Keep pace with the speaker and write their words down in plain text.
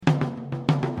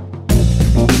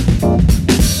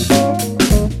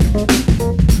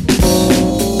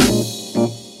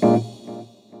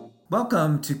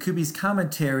Welcome to Kubi's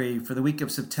commentary for the week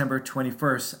of September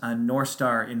 21st on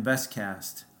Northstar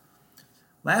InvestCast.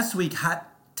 Last week, hot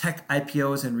tech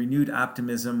IPOs and renewed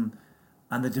optimism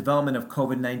on the development of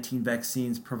COVID-19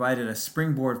 vaccines provided a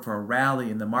springboard for a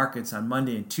rally in the markets on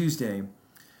Monday and Tuesday,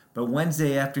 but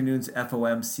Wednesday afternoon's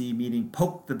FOMC meeting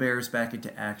poked the bears back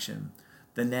into action.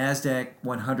 The NASDAQ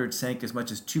 100 sank as much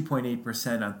as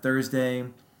 2.8% on Thursday,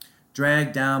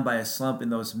 dragged down by a slump in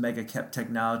those mega-cap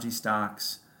technology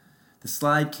stocks. The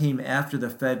slide came after the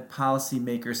Fed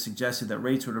policymakers suggested that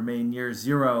rates would remain near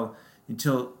zero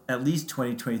until at least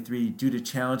 2023 due to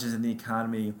challenges in the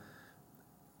economy,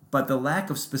 but the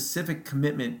lack of specific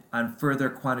commitment on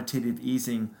further quantitative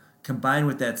easing combined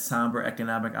with that somber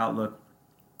economic outlook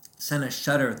sent a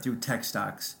shudder through tech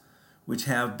stocks, which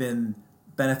have been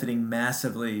benefiting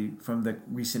massively from the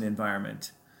recent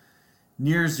environment.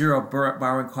 Near zero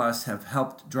borrowing costs have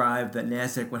helped drive the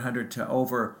NASDAQ 100 to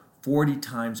over 40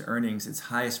 times earnings, its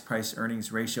highest price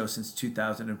earnings ratio since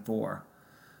 2004.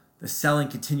 The selling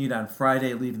continued on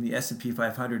Friday, leaving the S&P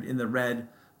 500 in the red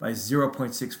by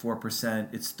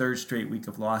 0.64%, its third straight week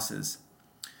of losses.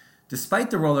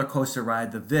 Despite the roller coaster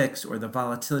ride, the VIX, or the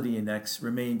Volatility Index,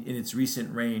 remained in its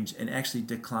recent range and actually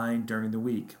declined during the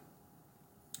week.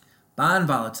 Bond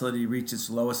volatility reached its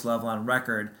lowest level on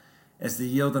record as the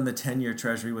yield on the 10-year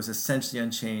Treasury was essentially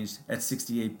unchanged at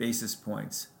 68 basis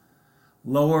points.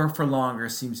 Lower for longer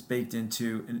seems baked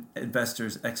into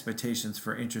investors' expectations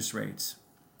for interest rates.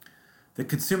 The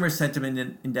Consumer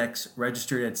Sentiment Index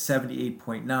registered at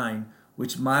 78.9,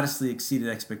 which modestly exceeded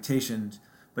expectations,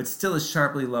 but still is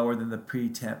sharply lower than the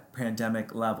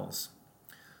pre-pandemic levels.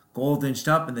 Gold inched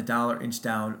up and the dollar inched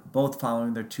down, both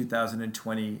following their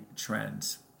 2020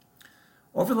 trends.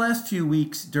 Over the last few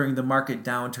weeks during the market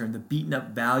downturn, the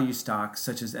beaten-up value stocks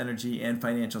such as energy and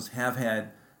financials have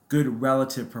had good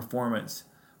relative performance,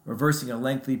 reversing a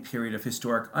lengthy period of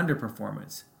historic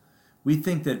underperformance. We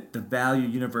think that the value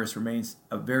universe remains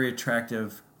very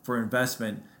attractive for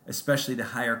investment, especially to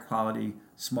higher quality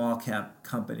small cap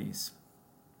companies.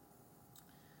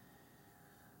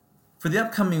 For the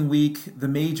upcoming week, the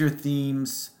major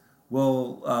themes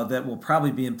that will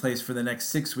probably be in place for the next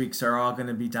 6 weeks are all going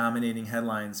to be dominating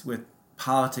headlines, with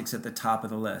politics at the top of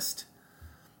the list.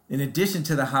 In addition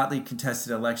to the hotly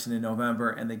contested election in November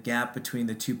and the gap between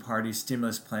the two parties'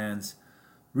 stimulus plans,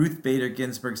 Ruth Bader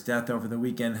Ginsburg's death over the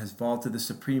weekend has vaulted the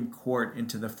Supreme Court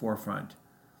into the forefront.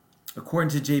 According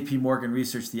to J.P. Morgan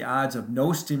Research, the odds of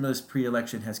no stimulus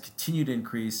pre-election has continued to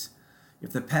increase.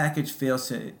 If the package fails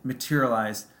to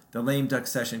materialize, the lame duck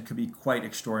session could be quite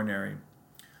extraordinary.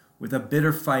 With a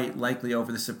bitter fight likely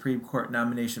over the Supreme Court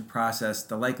nomination process,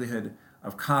 the likelihood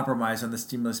of compromise on the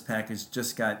stimulus package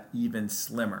just got even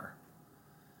slimmer.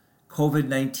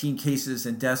 COVID-19 cases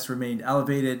and deaths remained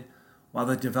elevated, while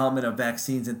the development of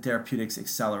vaccines and therapeutics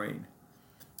accelerate.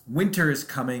 Winter is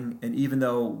coming, and even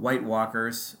though White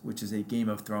Walkers, which is a Game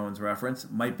of Thrones reference,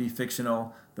 might be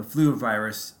fictional, the flu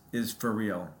virus is for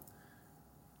real.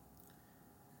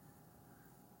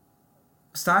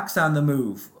 Stocks on the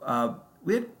move.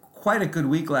 We had quite a good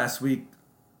week last week,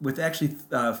 with actually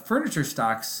furniture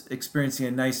stocks experiencing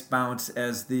a nice bounce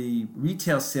as the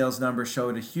retail sales number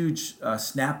showed a huge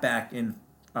snapback in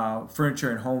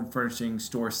furniture and home furnishing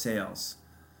store sales.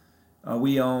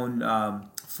 We own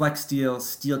Flexsteel,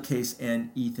 Steelcase,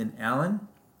 and Ethan Allen.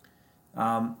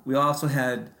 We also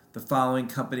had the following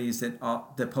companies that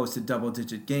posted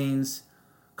double-digit gains: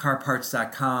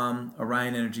 CarParts.com,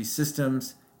 Orion Energy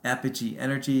Systems, Apogee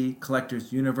Energy,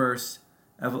 Collectors Universe,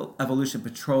 Evolution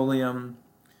Petroleum,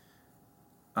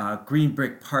 Green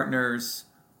Brick Partners.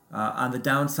 On the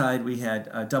downside, we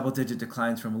had double-digit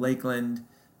declines from Lakeland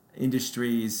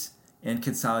Industries and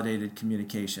Consolidated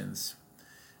Communications.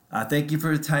 Thank you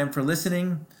for the time for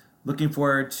listening. Looking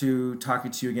forward to talking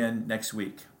to you again next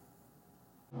week.